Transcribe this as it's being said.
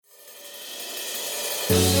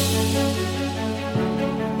Hello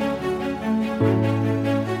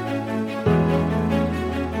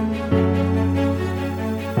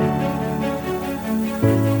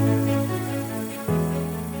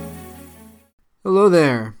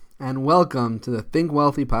there, and welcome to the Think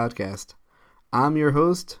Wealthy podcast. I'm your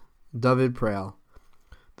host, David Prale.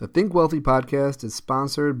 The Think Wealthy podcast is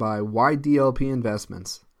sponsored by YDLP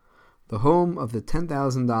Investments, the home of the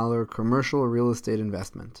 $10,000 commercial real estate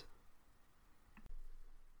investment.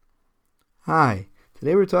 Hi,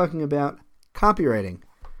 today we're talking about copywriting.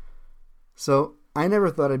 So, I never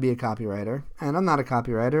thought I'd be a copywriter, and I'm not a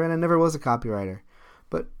copywriter, and I never was a copywriter.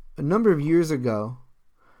 But a number of years ago,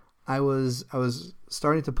 I was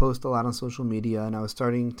starting to post a lot on social media, and I was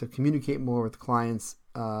starting to communicate more with clients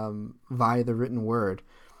via the written word.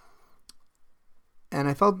 And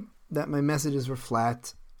I felt that my messages were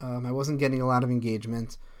flat. I wasn't getting a lot of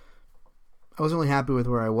engagement. I wasn't really happy with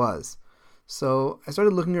where I was. So I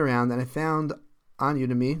started looking around, and I found on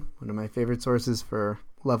Udemy, one of my favorite sources for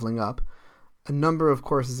leveling up, a number of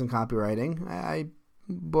courses in copywriting. I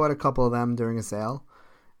bought a couple of them during a sale.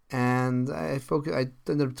 And I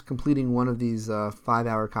ended up completing one of these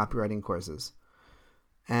 5-hour copywriting courses.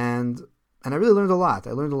 And I really learned a lot.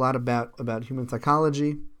 I learned a lot about human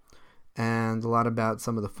psychology and a lot about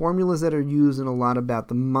some of the formulas that are used and a lot about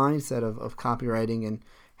the mindset of copywriting and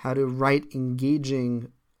how to write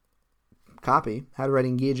engaging copy, how to write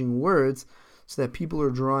engaging words so that people are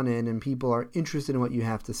drawn in and people are interested in what you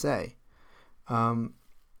have to say.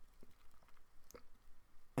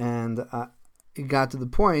 It got to the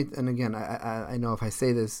point, and again, I know if I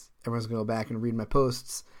say this, everyone's going to go back and read my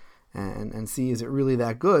posts and see, is it really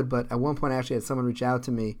that good? But at one point, I actually had someone reach out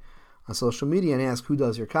to me on social media and ask, who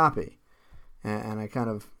does your copy? And I kind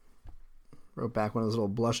of wrote back one of those little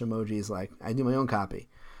blush emojis like, I do my own copy.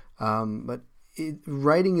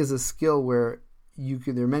 Writing is a skill where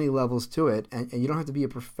there are many levels to it, and you don't have to be a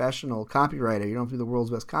professional copywriter. You don't have to be the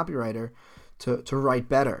world's best copywriter to write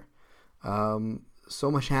better. So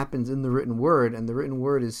much happens in the written word, and the written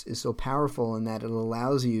word is so powerful in that it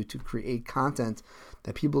allows you to create content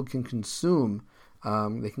that people can consume.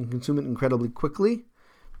 They can consume it incredibly quickly,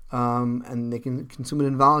 and they can consume it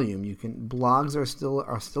in volume. Blogs are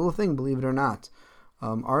still a thing, believe it or not.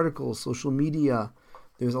 Articles, social media,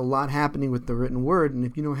 there's a lot happening with the written word, and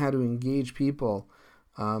if you know how to engage people,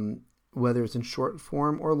 whether it's in short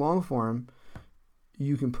form or long form,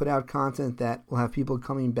 you can put out content that will have people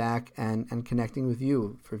coming back and connecting with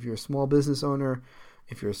you. If you're a small business owner,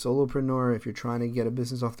 if you're a solopreneur, if you're trying to get a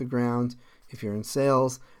business off the ground, if you're in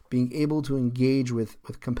sales, being able to engage with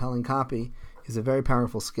compelling copy is a very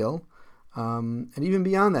powerful skill. And even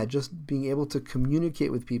beyond that, just being able to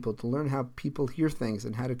communicate with people, to learn how people hear things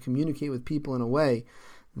and how to communicate with people in a way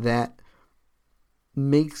that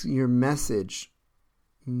makes your message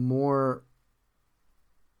more,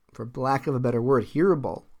 for lack of a better word,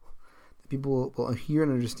 hearable. People will hear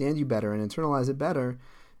and understand you better and internalize it better.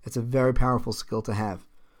 It's a very powerful skill to have.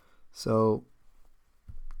 So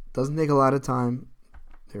it doesn't take a lot of time.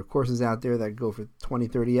 There are courses out there that go for 20,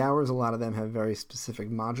 30 hours. A lot of them have very specific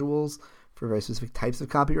modules for very specific types of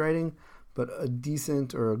copywriting. But a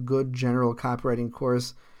decent or a good general copywriting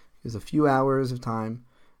course is a few hours of time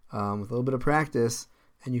with a little bit of practice,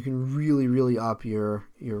 and you can really, really up your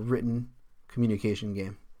written communication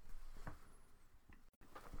game.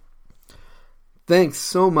 Thanks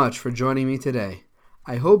so much for joining me today.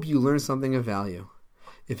 I hope you learned something of value.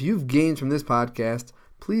 If you've gained from this podcast,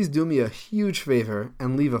 please do me a huge favor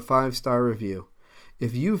and leave a 5-star review.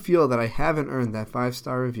 If you feel that I haven't earned that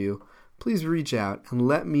 5-star review, please reach out and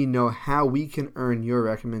let me know how we can earn your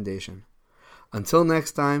recommendation. Until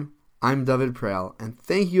next time, I'm David Prale, and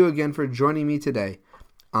thank you again for joining me today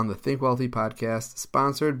on the Think Wealthy podcast,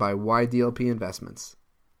 sponsored by YDLP Investments.